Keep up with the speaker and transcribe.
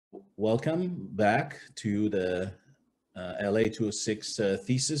welcome back to the LA 206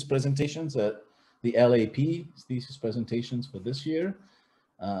 thesis presentations at the LAP thesis presentations for this year.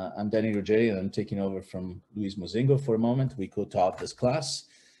 I'm Danny Ruggieri, and I'm taking over from Luis Mozingo for a moment. We co-taught this class,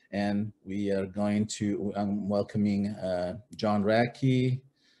 and we are going to, I'm welcoming John Radke,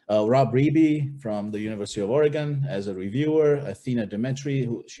 Rob Reeby from the University of Oregon as a reviewer, Athena Demetri,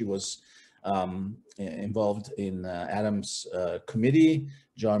 who she was involved in Adam's committee.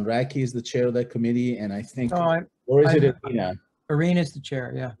 John Radke is the chair of that committee, and I think, or is it Irina? Irina is the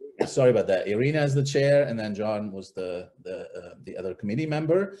chair, yeah. Sorry about that. Irina is the chair, and then John was the other committee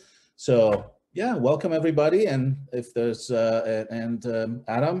member. So yeah, welcome everybody, and if there's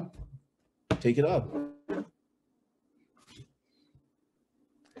Adam, take it up.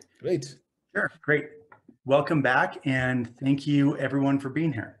 Great. Sure, great. Welcome back, and thank you everyone for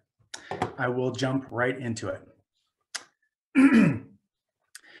being here. I will jump right into it.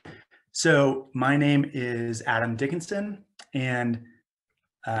 So my name is Adam Dickinson, and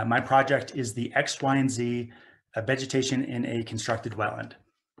my project is the X, Y, and Z vegetation in a constructed wetland.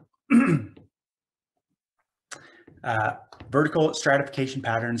 Vertical stratification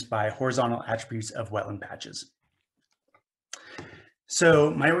patterns by horizontal attributes of wetland patches.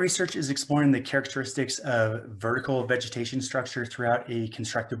 So my research is exploring the characteristics of vertical vegetation structure throughout a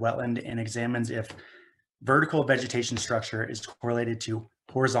constructed wetland and examines if vertical vegetation structure is correlated to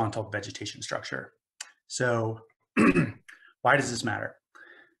horizontal vegetation structure. So why does this matter?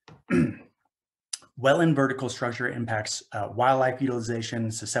 Wetland vertical structure impacts wildlife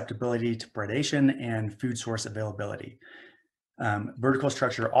utilization, susceptibility to predation, and food source availability. Vertical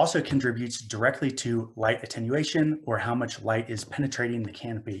structure also contributes directly to light attenuation, or how much light is penetrating the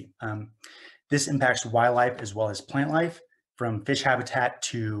canopy. This impacts wildlife as well as plant life, from fish habitat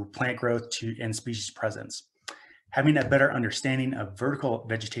to plant growth and species presence. Having a better understanding of vertical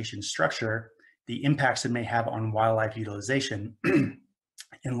vegetation structure, the impacts it may have on wildlife utilization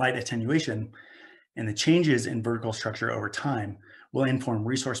and light attenuation, and the changes in vertical structure over time will inform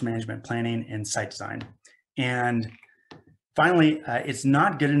resource management planning and site design. And finally, it's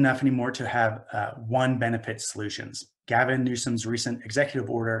not good enough anymore to have one benefit solutions. Gavin Newsom's recent executive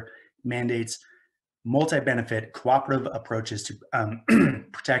order mandates multi-benefit cooperative approaches to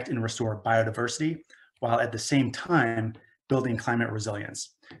protect and restore biodiversity, while at the same time building climate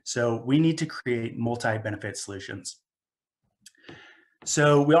resilience. So we need to create multi-benefit solutions.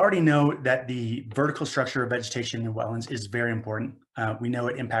 So we already know that the vertical structure of vegetation in wetlands is very important. We know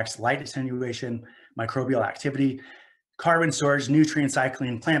it impacts light attenuation, microbial activity, carbon storage, nutrient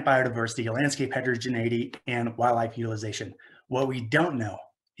cycling, plant biodiversity, landscape heterogeneity, and wildlife utilization. What we don't know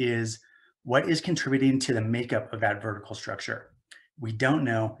is what is contributing to the makeup of that vertical structure. We don't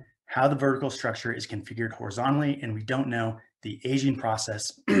know how the vertical structure is configured horizontally, and we don't know the aging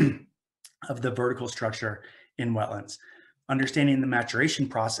process of the vertical structure in wetlands. Understanding the maturation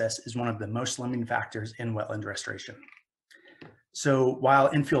process is one of the most limiting factors in wetland restoration. So while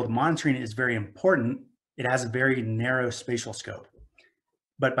in-field monitoring is very important, it has a very narrow spatial scope.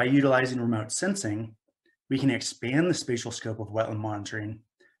 But by utilizing remote sensing, we can expand the spatial scope of wetland monitoring,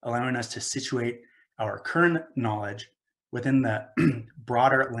 allowing us to situate our current knowledge within the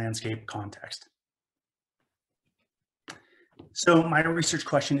broader landscape context. So my research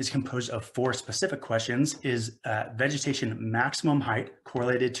question is composed of 4 specific questions. Is vegetation maximum height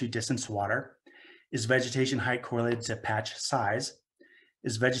correlated to distance to water? Is vegetation height correlated to patch size?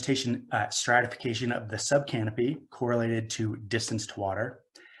 Is vegetation stratification of the subcanopy correlated to distance to water?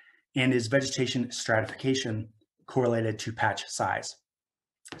 And is vegetation stratification correlated to patch size?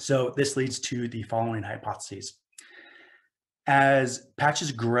 So this leads to the following hypotheses. As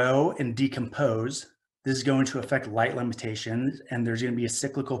patches grow and decompose, this is going to affect light limitations, and there's going to be a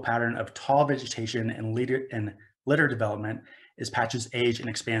cyclical pattern of tall vegetation and litter development as patches age and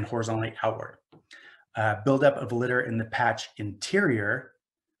expand horizontally outward. Buildup of litter in the patch interior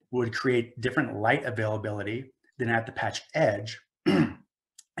would create different light availability than at the patch edge,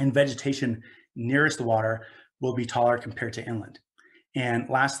 and vegetation nearest the water will be taller compared to inland. And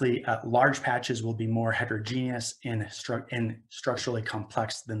lastly, large patches will be more heterogeneous and structurally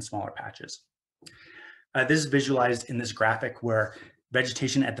complex than smaller patches. This is visualized in this graphic where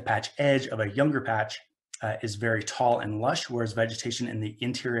vegetation at the patch edge of a younger patch is very tall and lush, whereas vegetation in the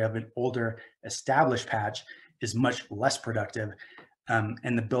interior of an older established patch is much less productive,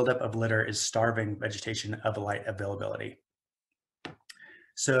 and the buildup of litter is starving vegetation of light availability.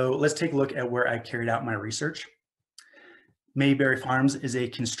 So let's take a look at where I carried out my research. Mayberry Farms is a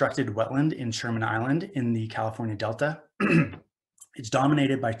constructed wetland in Sherman Island in the California Delta. It's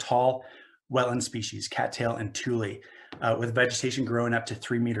dominated by tall wetland species, cattail and tule. with vegetation growing up to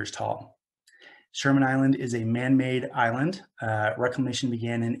 3 meters tall. Sherman Island is a man-made island. Reclamation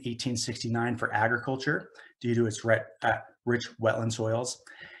began in 1869 for agriculture due to its rich wetland soils,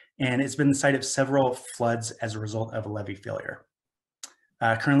 and it's been the site of several floods as a result of a levee failure.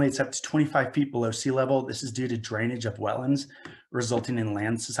 Currently, it's up to 25 feet below sea level. This is due to drainage of wetlands, resulting in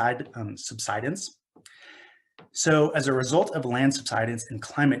land subsidence. So as a result of land subsidence and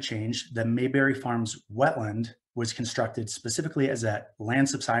climate change, the Mayberry Farms wetland was constructed specifically as a land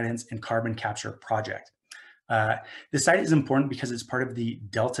subsidence and carbon capture project. The site is important because it's part of the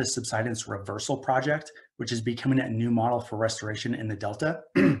Delta Subsidence Reversal Project, which is becoming a new model for restoration in the Delta.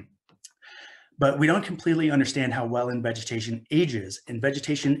 But we don't completely understand how wetland vegetation ages, and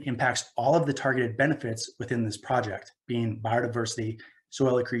vegetation impacts all of the targeted benefits within this project, being biodiversity,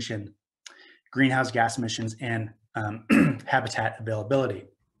 soil accretion, greenhouse gas emissions, and habitat availability.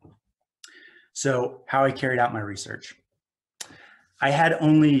 So how I carried out my research. I had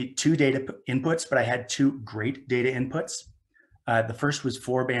only 2 data inputs, but I had 2 great data inputs. The first was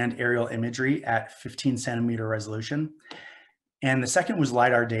 4-band aerial imagery at 15 centimeter resolution. And the second was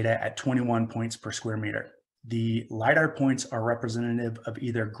LiDAR data at 21 points per square meter. The LiDAR points are representative of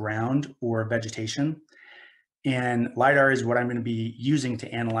either ground or vegetation. And LiDAR is what I'm going to be using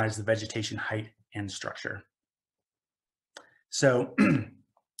to analyze the vegetation height and structure. So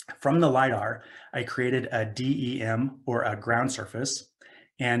from the LiDAR, I created a DEM, or a ground surface,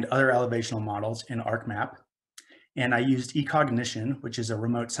 and other elevational models in ArcMap. And I used eCognition, which is a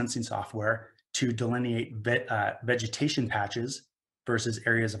remote sensing software, to delineate vegetation patches versus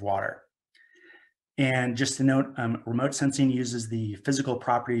areas of water. And just to note, remote sensing uses the physical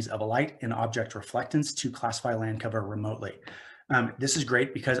properties of a light and object reflectance to classify land cover remotely. This is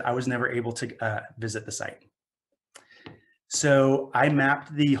great because I was never able to visit the site. So I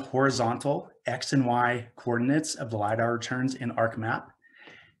mapped the horizontal X and Y coordinates of the LiDAR returns in ArcMap.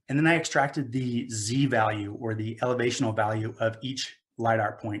 And then I extracted the Z value, or the elevational value, of each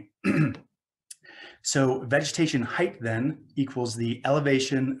LiDAR point. So vegetation height then equals the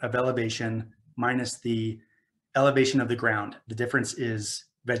elevation of elevation minus the elevation of the ground. The difference is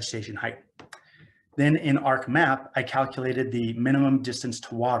vegetation height. Then in ArcMap, I calculated the minimum distance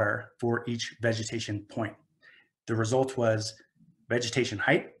to water for each vegetation point. The result was vegetation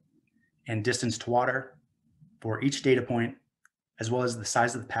height and distance to water for each data point, as well as the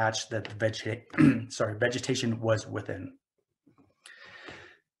size of the patch that the vegetation was within.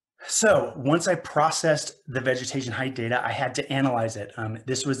 So once I processed the vegetation height data, I had to analyze it.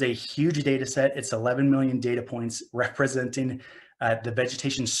 This was a huge data set. It's 11 million data points representing the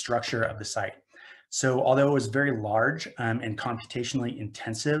vegetation structure of the site. So although it was very large and computationally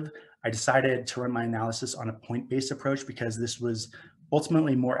intensive, I decided to run my analysis on a point-based approach because this was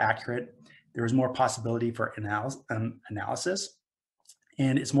ultimately more accurate. There was more possibility for analysis,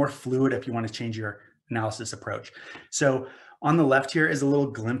 and it's more fluid if you want to change your analysis approach. So on the left here is a little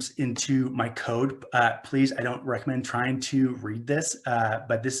glimpse into my code. Please, I don't recommend trying to read this,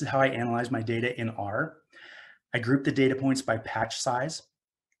 but this is how I analyze my data in R. I group the data points by patch size,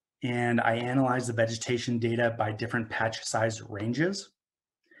 and I analyze the vegetation data by different patch size ranges.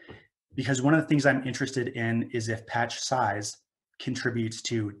 Because one of the things I'm interested in is if patch size contributes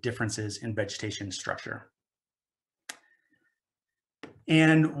to differences in vegetation structure.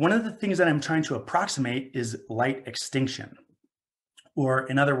 And one of the things that I'm trying to approximate is light extinction, or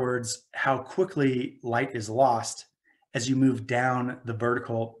in other words, how quickly light is lost as you move down the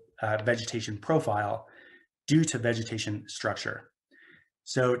vertical vegetation profile due to vegetation structure.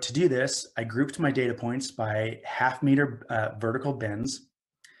 So to do this, I grouped my data points by half-meter vertical bins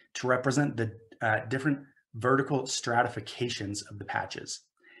to represent the different vertical stratifications of the patches.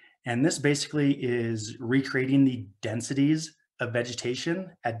 And this basically is recreating the densities of vegetation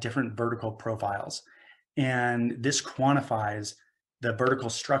at different vertical profiles. And this quantifies the vertical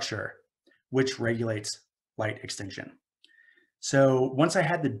structure, which regulates light extinction. So once I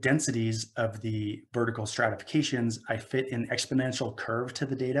had the densities of the vertical stratifications, I fit an exponential curve to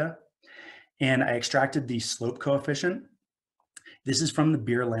the data, and I extracted the slope coefficient. This is from the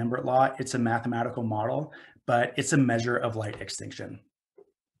Beer-Lambert law. It's a mathematical model, but it's a measure of light extinction.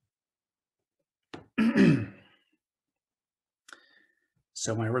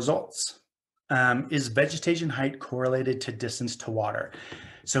 So my results. Is vegetation height correlated to distance to water?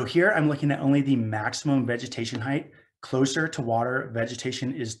 So here I'm looking at only the maximum vegetation height. Closer to water,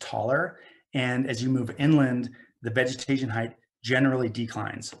 vegetation is taller. And as you move inland, the vegetation height generally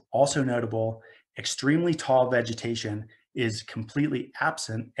declines. Also notable, extremely tall vegetation is completely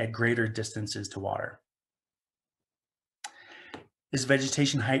absent at greater distances to water. Is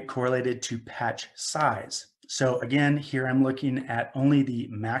vegetation height correlated to patch size? So again, here I'm looking at only the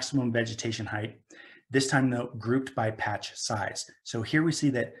maximum vegetation height, this time though grouped by patch size. So here we see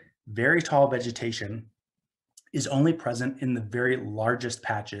that very tall vegetation is only present in the very largest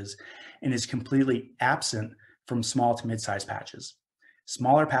patches and is completely absent from small to mid-sized patches.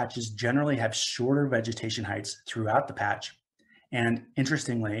 Smaller patches generally have shorter vegetation heights throughout the patch. And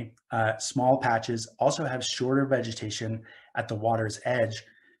interestingly, small patches also have shorter vegetation at the water's edge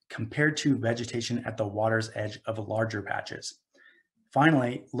compared to vegetation at the water's edge of larger patches.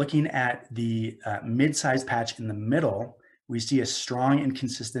 Finally, looking at the mid-sized patch in the middle, we see a strong and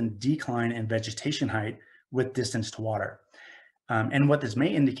consistent decline in vegetation height with distance to water. And what this may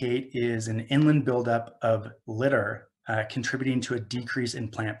indicate is an inland buildup of litter contributing to a decrease in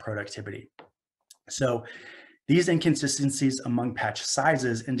plant productivity. So these inconsistencies among patch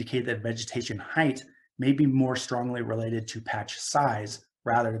sizes indicate that vegetation height may be more strongly related to patch size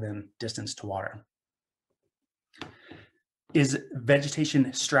rather than distance to water. Is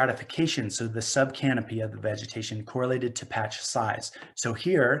vegetation stratification, so the subcanopy of the vegetation, correlated to patch size? So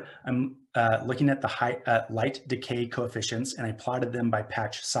here I'm looking at the light decay coefficients, and I plotted them by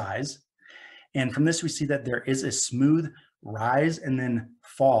patch size. And from this, we see that there is a smooth rise and then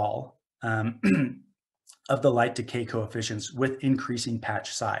fall of the light decay coefficients with increasing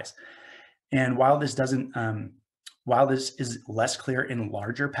patch size. And while this is less clear in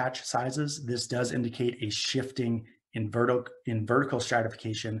larger patch sizes, this does indicate a shifting in vertical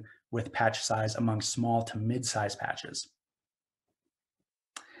stratification with patch size among small to mid-sized patches.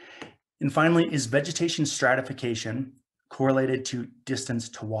 And finally, is vegetation stratification correlated to distance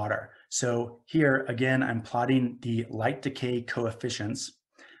to water? So here, again, I'm plotting the light decay coefficients.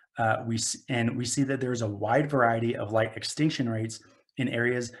 We see that there's a wide variety of light extinction rates in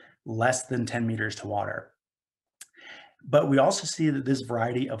areas less than 10 meters to water. But we also see that this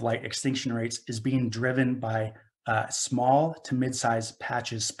variety of light extinction rates is being driven by small to mid-sized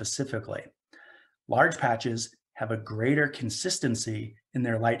patches specifically. Large patches have a greater consistency in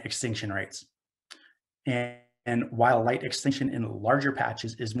their light extinction rates. And while light extinction in larger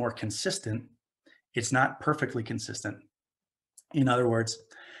patches is more consistent, it's not perfectly consistent. In other words,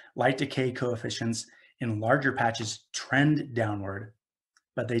 light decay coefficients in larger patches trend downward,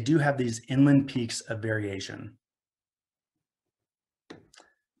 but they do have these inland peaks of variation.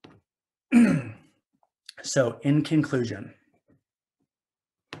 So in conclusion,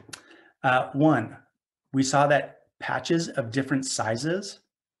 one, we saw that patches of different sizes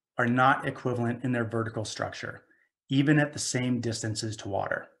are not equivalent in their vertical structure, even at the same distances to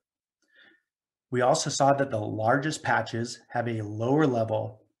water. We also saw that the largest patches have a lower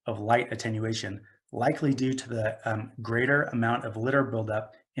level of light attenuation, likely due to the greater amount of litter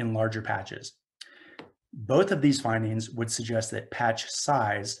buildup in larger patches. Both of these findings would suggest that patch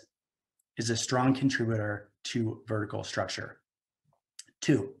size is a strong contributor to vertical structure.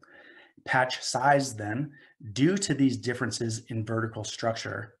 Two, patch size then, due to these differences in vertical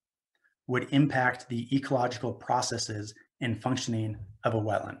structure, would impact the ecological processes and functioning of a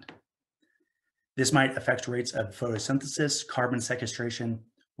wetland. This might affect rates of photosynthesis, carbon sequestration,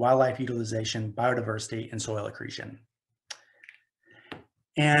 wildlife utilization, biodiversity, and soil accretion.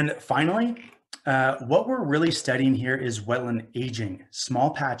 And finally, what we're really studying here is wetland aging.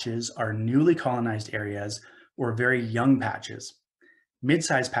 Small patches are newly colonized areas or very young patches.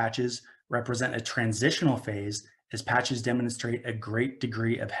 Mid-sized patches represent a transitional phase as patches demonstrate a great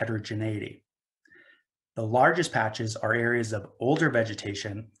degree of heterogeneity. The largest patches are areas of older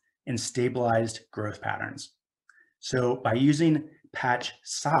vegetation and stabilized growth patterns. So by using patch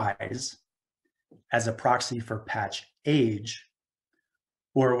size as a proxy for patch age,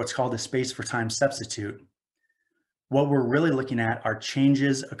 or what's called a space for time substitute, what we're really looking at are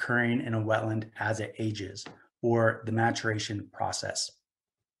changes occurring in a wetland as it ages, or the maturation process.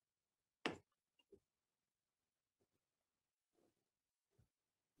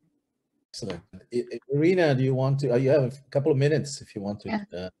 Excellent. Irina, do you want to, you have a couple of minutes if you want to.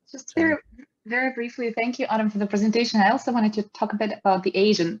 Yeah. Just very briefly, thank you, Adam, for the presentation. I also wanted to talk a bit about the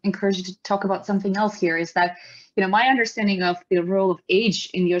age and encourage you to talk about something else here, is that, my understanding of the role of age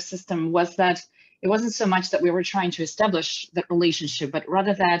in your system was that it wasn't so much that we were trying to establish that relationship, but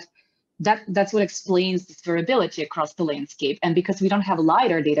rather that's what explains this variability across the landscape. And because we don't have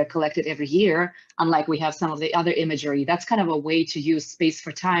LiDAR data collected every year, unlike we have some of the other imagery, that's kind of a way to use space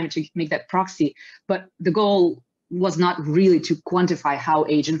for time to make that proxy. But the goal was not really to quantify how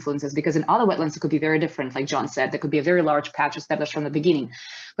age influences, because in other wetlands, it could be very different. Like John said, there could be a very large patch established from the beginning.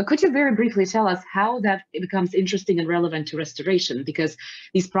 But could you very briefly tell us how that becomes interesting and relevant to restoration? Because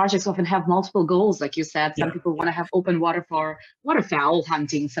these projects often have multiple goals. Like you said, some people want to have open water for waterfowl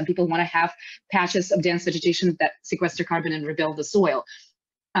hunting. Some people want to have patches of dense vegetation that sequester carbon and rebuild the soil.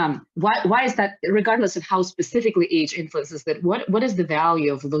 Why is that, regardless of how specifically age influences that? What is the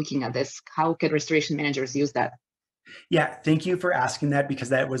value of looking at this? How can restoration managers use that? Yeah, thank you for asking that, because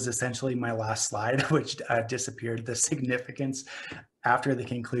that was essentially my last slide, which disappeared, the significance after the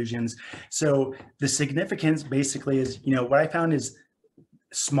conclusions. So the significance basically is, what I found is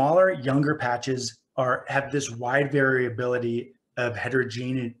smaller, younger patches have this wide variability of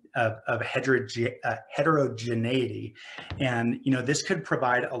heterogeneity, and this could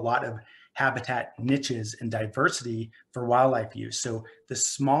provide a lot of habitat niches and diversity for wildlife use. So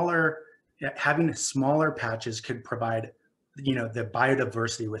having smaller patches could provide the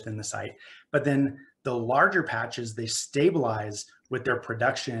biodiversity within the site, but then the larger patches, they stabilize with their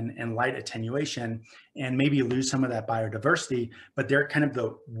production and light attenuation and maybe lose some of that biodiversity, but they're kind of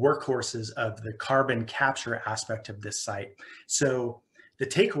the workhorses of the carbon capture aspect of this site. So the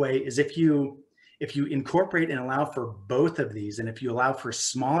takeaway is, if you incorporate and allow for both of these, and if you allow for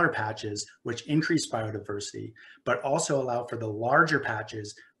smaller patches, which increase biodiversity, but also allow for the larger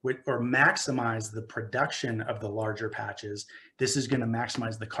patches, or maximize the production of the larger patches, this is going to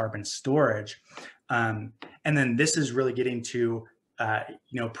maximize the carbon storage. And then this is really getting to,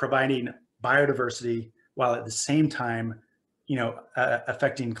 providing biodiversity while at the same time,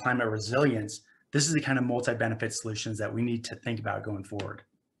 affecting climate resilience. This is the kind of multi-benefit solutions that we need to think about going forward.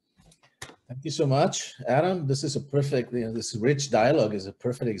 Thank you so much, Adam. This is a perfect, this rich dialogue is a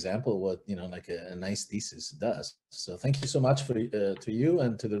perfect example of what, like a nice thesis does. So thank you so much to you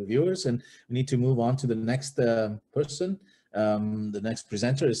and to the viewers. And we need to move on to the next person. The next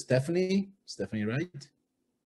presenter is Stephanie, Wright.